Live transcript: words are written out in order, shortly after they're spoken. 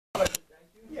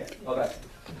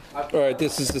All right,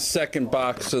 this is the second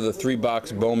box of the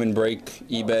 3-box Bowman break.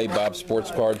 eBay, Bob Sports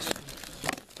Cards,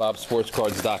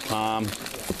 bobsportscards.com,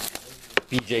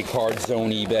 BJ Card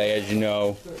Zone eBay, as you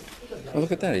know. Oh,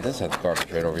 look at that. He does have the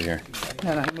garbage right over here.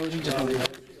 No, he just moved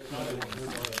it.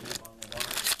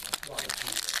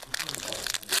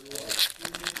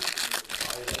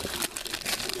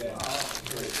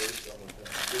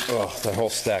 Oh, that whole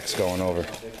stack's going over.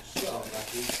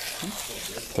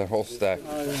 That whole stack.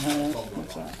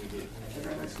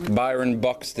 Byron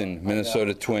Buxton,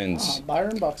 Minnesota Twins.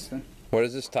 Byron Buxton. What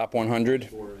is this, top 100?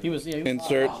 He was, yeah,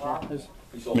 Insert.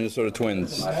 Minnesota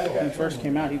Twins. When he first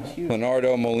came out, he was huge.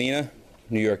 Leonardo Molina,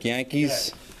 New York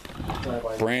Yankees.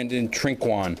 Brandon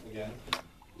Trinquan,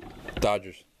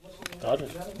 Dodgers.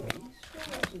 Dodgers.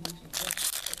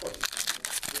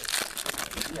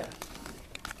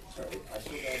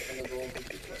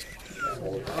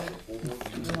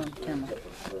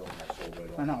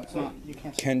 I know, it's not. You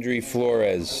can't. Kendry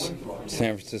Flores,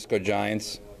 San Francisco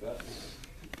Giants.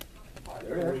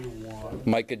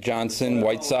 Micah Johnson,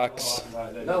 White Sox.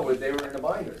 No, they were in the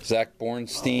binder. Zach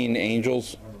Bornstein,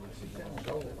 Angels.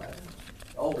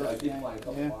 Oh, I did find a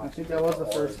couple Yeah, I think that was the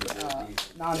first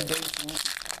non-base one.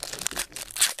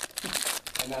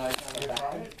 And then I found a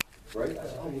bag, right?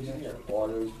 Oh, he's in here.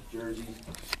 Autos, jerseys,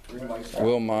 three mics.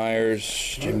 Will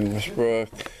Myers, Jimmy Westbrook.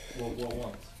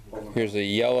 Here's a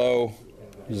yellow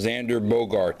Xander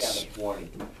Bogaerts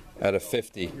out of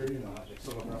 50.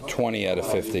 20 out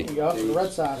of 50. You go for the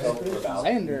Red Sox.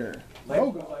 Xander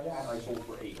Bogart.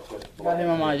 Got him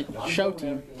on my show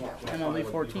team, MLB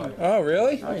 14. Oh,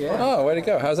 really? Oh, yeah. Oh, way to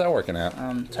go. How's that working out?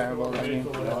 Terrible at that game.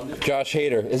 Josh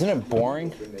Hader. Isn't it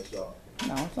boring?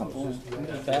 No, it's not boring. I'm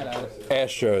just bad at it.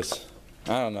 Astros.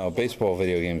 I don't know. Baseball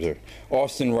video games are.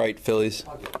 Austin Wright, Phillies.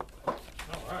 I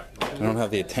don't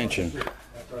have the attention.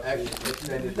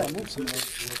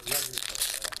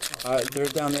 They're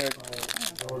down there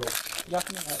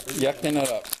yucking it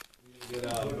up.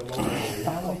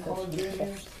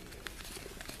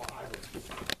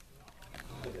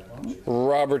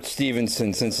 Robert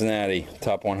Stevenson, Cincinnati,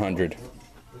 top 100.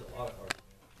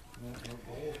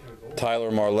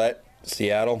 Tyler Marlette,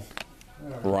 Seattle.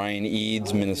 Ryan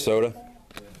Eads, Minnesota.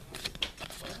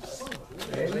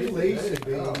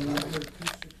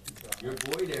 Your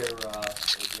boy there,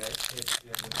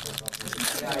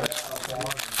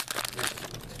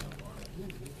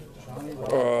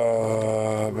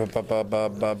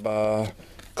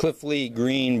 Cliff Lee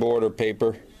green border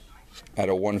paper at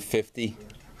a 150.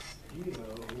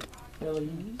 Phillies.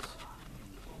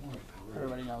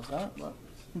 Everybody knows that, but.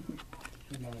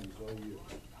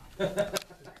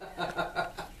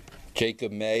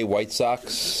 Jacob May, White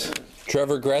Sox.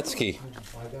 Trevor Gretzky,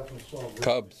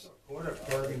 Cubs.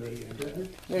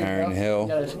 Aaron Hill,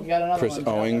 You got another Chris one.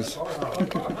 Owings.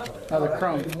 Another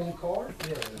Chrome.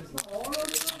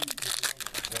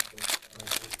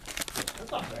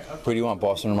 Who do you want,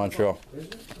 Boston or Montreal?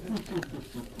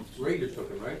 Raiders took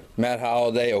him, right? Matt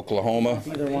Holliday, Oklahoma.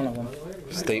 Either one of them.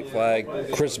 State flag.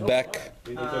 Chris Beck,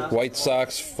 White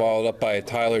Sox, followed up by a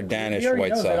Tyler Danish, He already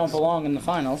White knows they don't Sox. belong in the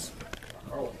finals.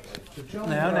 Now, Look at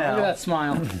now. that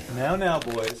smile. Now,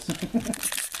 boys.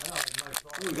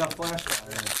 Ooh, we got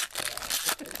flashlight.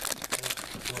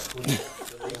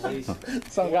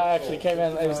 Some guy actually came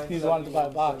in and he wanted to buy a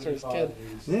box for his kid.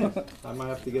 Yeah, I might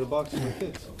have to get a box for my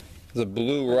kids. The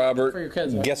blue Robert For your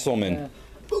kids, right? Gesselman.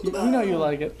 Yeah. You know you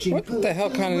like it. What the hell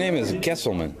kind of name is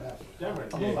Gesselman?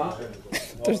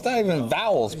 There's not even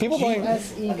vowels. People don't.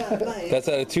 That's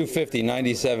out of 250.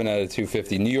 97 out of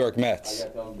 250. New York Mets.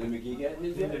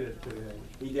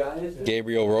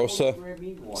 Gabriel Rosa,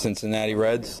 Cincinnati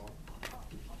Reds.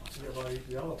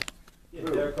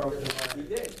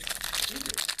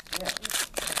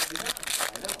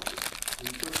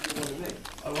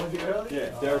 Yeah,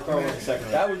 Derek Carr was the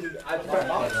second. That was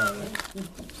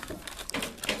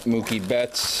Mookie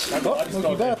Betts,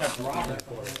 Mookie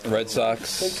Betts. Red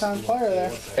Sox. Big time player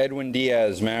there. Edwin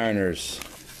Diaz, Mariners.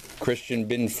 Christian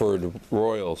Binford,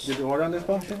 Royals. Did you order on this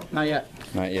box? Not yet.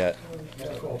 Not yet. I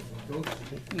don't know.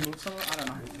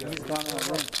 He's gone out of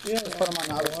the room. Yeah, put him on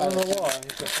the other side of the wall.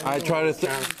 I try to.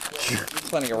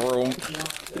 Plenty of room.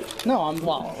 No,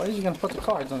 well, where is he going to put the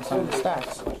cards on some of the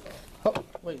stacks? Oh,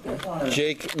 wait.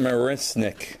 Jake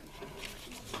Marisnik,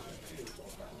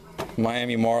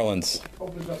 Miami Marlins.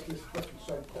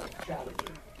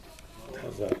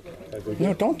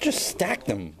 No, don't just stack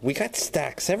them. We got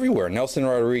stacks everywhere. Nelson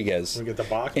Rodriguez, We get the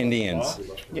box. Indians.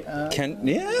 Yeah,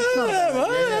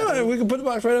 Yeah, we can put the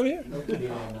box right over here.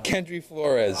 Kendry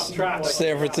Flores,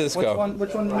 San Francisco.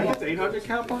 which one do you I want? get the 800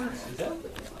 count box?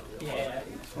 Yeah.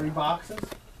 3 boxes?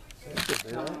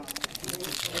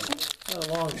 Not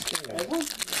a long string. Not a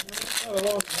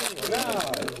long string.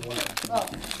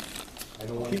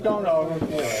 No. Keep going over.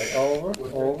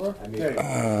 Over.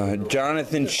 There.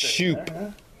 Jonathan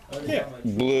Shoup, Yeah.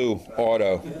 blue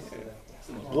auto.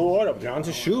 Blue auto.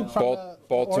 Johnson Shoe.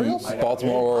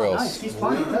 Baltimore Orioles. He's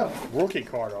fine, too. Rookie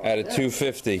card on. At a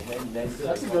 250.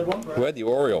 That's a good one. Who had the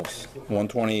Orioles?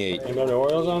 128. You got the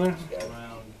Orioles on there?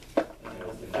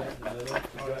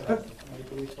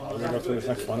 We're gonna go through this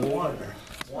next one.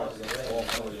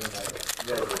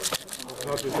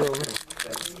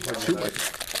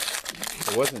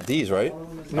 It wasn't these, right?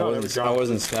 No, I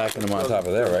wasn't stacking them on top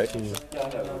of there, right?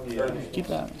 Keep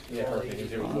that.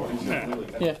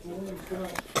 Yeah.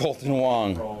 Colton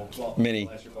Wong, mini,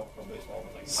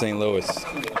 St. Louis.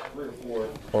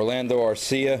 Orlando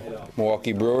Arcia,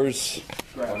 Milwaukee Brewers.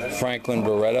 Franklin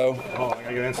Barreto, Oh, I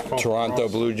gotta get answer phone. Toronto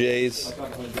Blue Jays.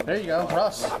 There you go,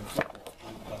 Russ.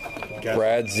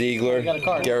 Brad Ziegler, got a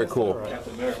card. Garrett Cool.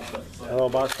 Hello,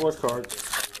 box sports card.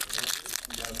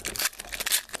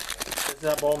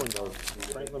 That's how Bowman goes.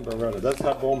 Franklin Barreto. That's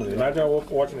how Bowman is. Imagine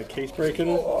watching the case break it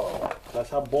is. That's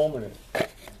how Bowman is.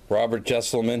 Robert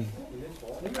Jesselman,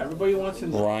 Everybody wants his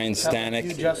Ryan You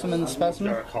Stanek, Jesselman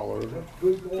specimen. color.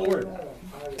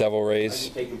 Devil Rays.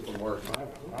 Take him from work.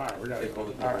 Alright, we got it.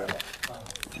 Alright.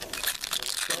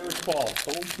 Third ball.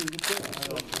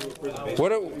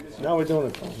 Now we're doing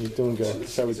it. He's doing good.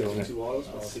 That's how we're doing it.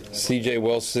 CJ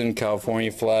Wilson,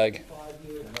 California flag.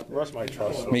 Russ might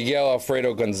trust. Miguel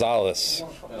Alfredo Gonzalez,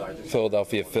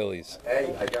 Philadelphia Phillies.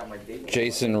 Hey, I got my date.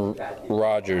 Jason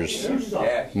Rogers,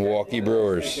 Yeah. Milwaukee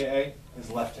Brewers. His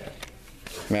left hand.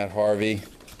 Matt Harvey,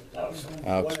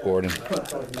 Alex Gordon.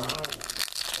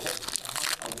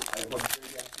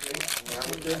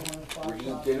 We're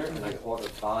eating dinner and I called her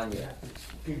Tanya.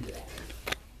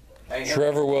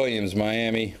 Trevor Williams,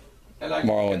 Miami. And I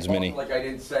Marlins kept mini. Like I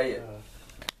didn't say it.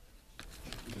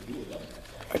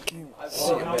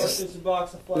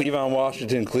 Levon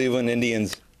Washington, Cleveland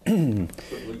Indians.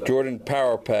 Jordan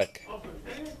Powerpeck,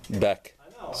 Beck,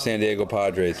 San Diego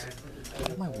Padres.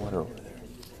 Where's my water over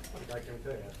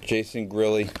there? Jason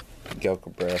Grilly, Miguel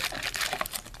Cabrera.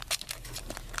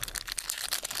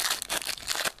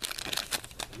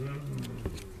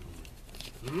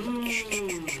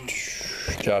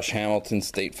 Josh Hamilton,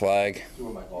 state flag.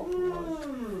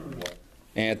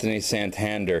 Anthony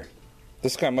Santander.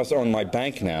 This guy must own my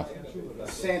bank now.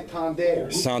 Santander.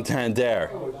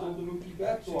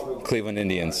 Cleveland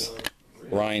Indians.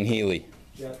 Ryan Healy.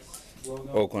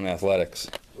 Oakland Athletics.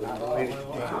 I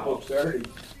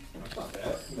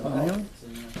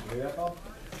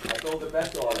told the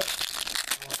best on it.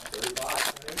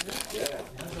 35. Yeah.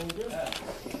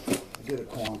 Get a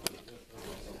quant.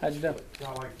 How'd you do? What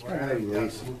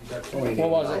What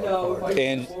was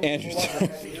it?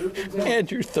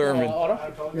 Andrew Thurman.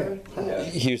 Auto?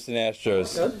 Houston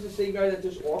Astros. This is the same guy that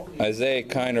just offered you. Isaiah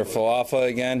Kiner Falafa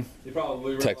again.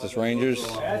 Texas Rangers.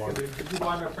 Did you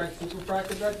buy my French super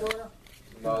practice that door?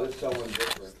 No, this is someone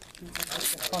different.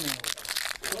 Funny.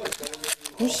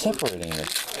 Who's separating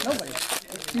this? Nobody.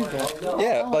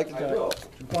 Yeah, like I do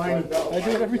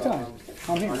it every time.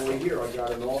 I'm On here. the way here, I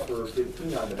got an offer of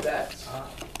 15 on the bets.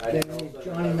 I didn't know.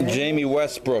 Johnny Man- Jamie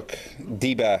Westbrook,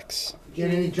 D-backs.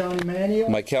 Get any Johnny Manio?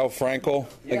 Michael Frankel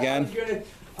again.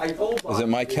 I told Is it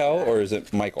Michael or is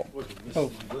it Michael?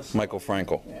 Oh. Michael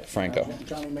Frankel. Franco.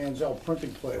 Johnny Manziel,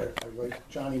 printing player. I write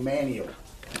Johnny Manio.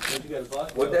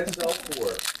 What'd that sell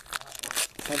for?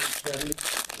 170.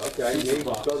 Okay, maybe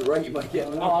you spelled it right, you might get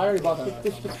it. Oh, I already bought that.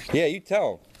 Yeah, you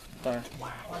tell Sorry. him.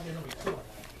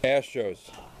 Astros,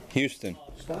 Houston,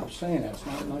 Stop saying that. It's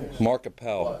not nice. Mark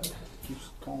Appel. Keeps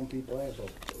calling people assholes.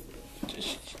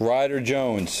 Ryder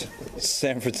Jones,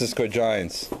 San Francisco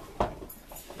Giants.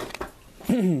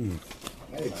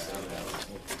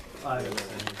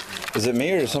 Is it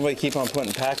me or does somebody keep on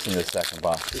putting packs in this second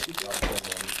box?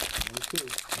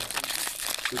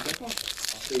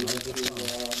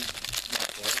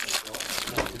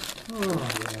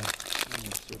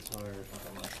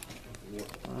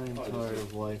 I'm tired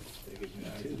of life.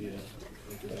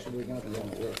 We're gonna be on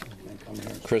the work and come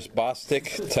here. Chris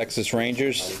Bostic, Texas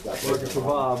Rangers. Working for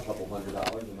Bob.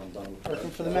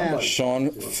 Working for the man. Sean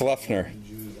Fleffner.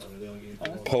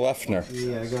 Polefner.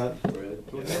 Yeah, I got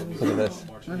Look at this.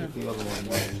 the other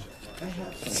one.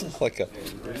 It's like a.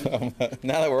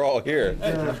 Now that we're all here.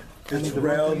 It's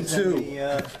round two.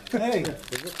 Hey.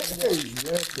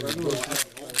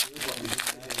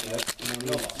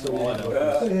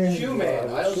 Shoe man,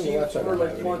 I don't see you for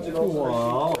like once in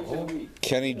Wow. a week.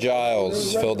 Kenny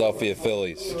Giles, Philadelphia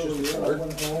Phillies.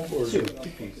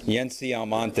 Yency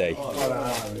Almonte,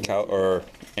 or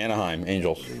Anaheim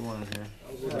Angels.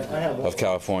 of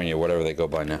California, whatever they go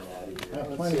by now. I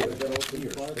have plenty of it.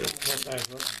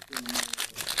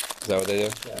 Is that what they do?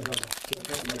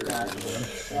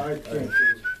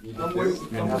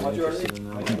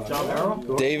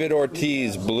 David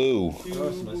Ortiz, blue,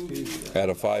 out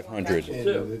of 500.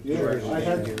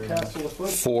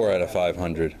 4 out of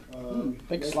 500.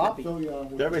 Big sloppy.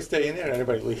 Everybody stay in there and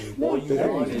everybody leave. All you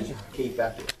want is Kate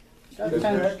Beckett.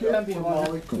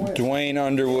 Dwayne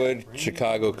Underwood,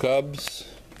 Chicago Cubs.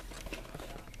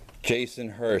 Jason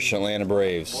Hirsch, Atlanta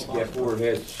Braves. Yeah, 4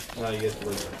 hits. No, you get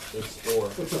 3. It's 4.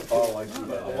 Oh, I see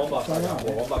that. One buck.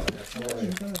 One buck.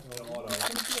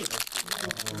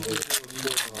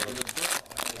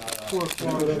 Two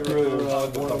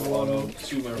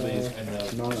member bays and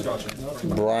construction.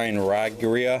 Brian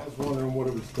Ragira,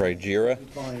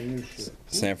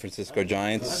 San Francisco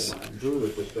Giants.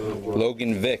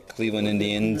 Logan Vick, Cleveland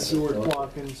Indians.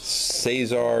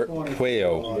 Cesar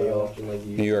Cuello,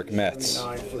 New York Mets.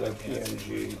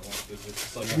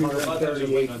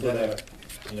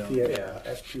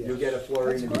 You get a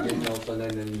flurry in the beginning also,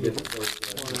 and then you get the first.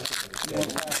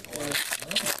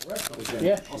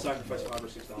 Yeah. I'll sacrifice $5 or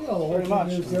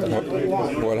 $6. Pretty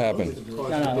much. What happened?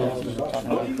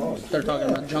 No. They're talking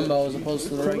about jumbo as opposed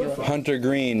to the regular. Hunter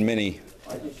Green, mini.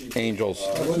 Angels.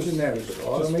 What's in there? I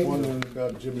was wondering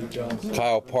about Jimmy Johnson.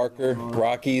 Kyle Parker,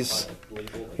 Rockies.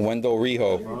 Wendell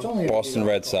Rijo, Boston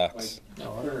Red Sox.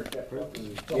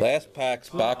 Last packs,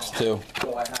 box 2.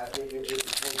 So I have it.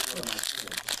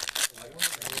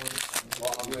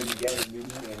 Well, I'm going to get a new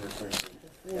standard for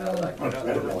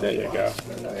There you go.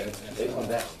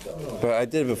 But I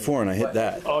did it before and I hit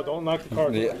that. Oh, don't knock the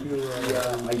card. Yeah.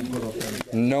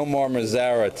 Nomar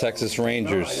Mazara, Texas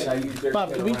Rangers.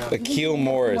 Bob, do we Akil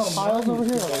Morris. piles over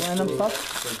here, like random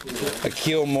stuff?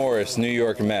 Akil Morris, New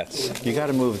York Mets. You got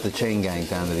to move the chain gang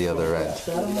down to the other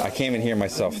end. I can't even hear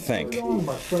myself think.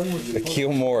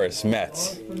 Akil Morris,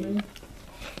 Mets.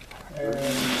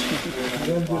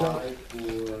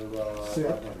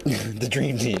 The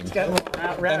dream team.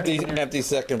 Empty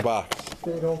second box.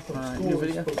 Alright, new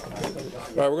video.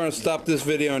 All right, we're going to stop this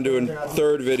video and do a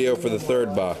third video for the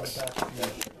third box.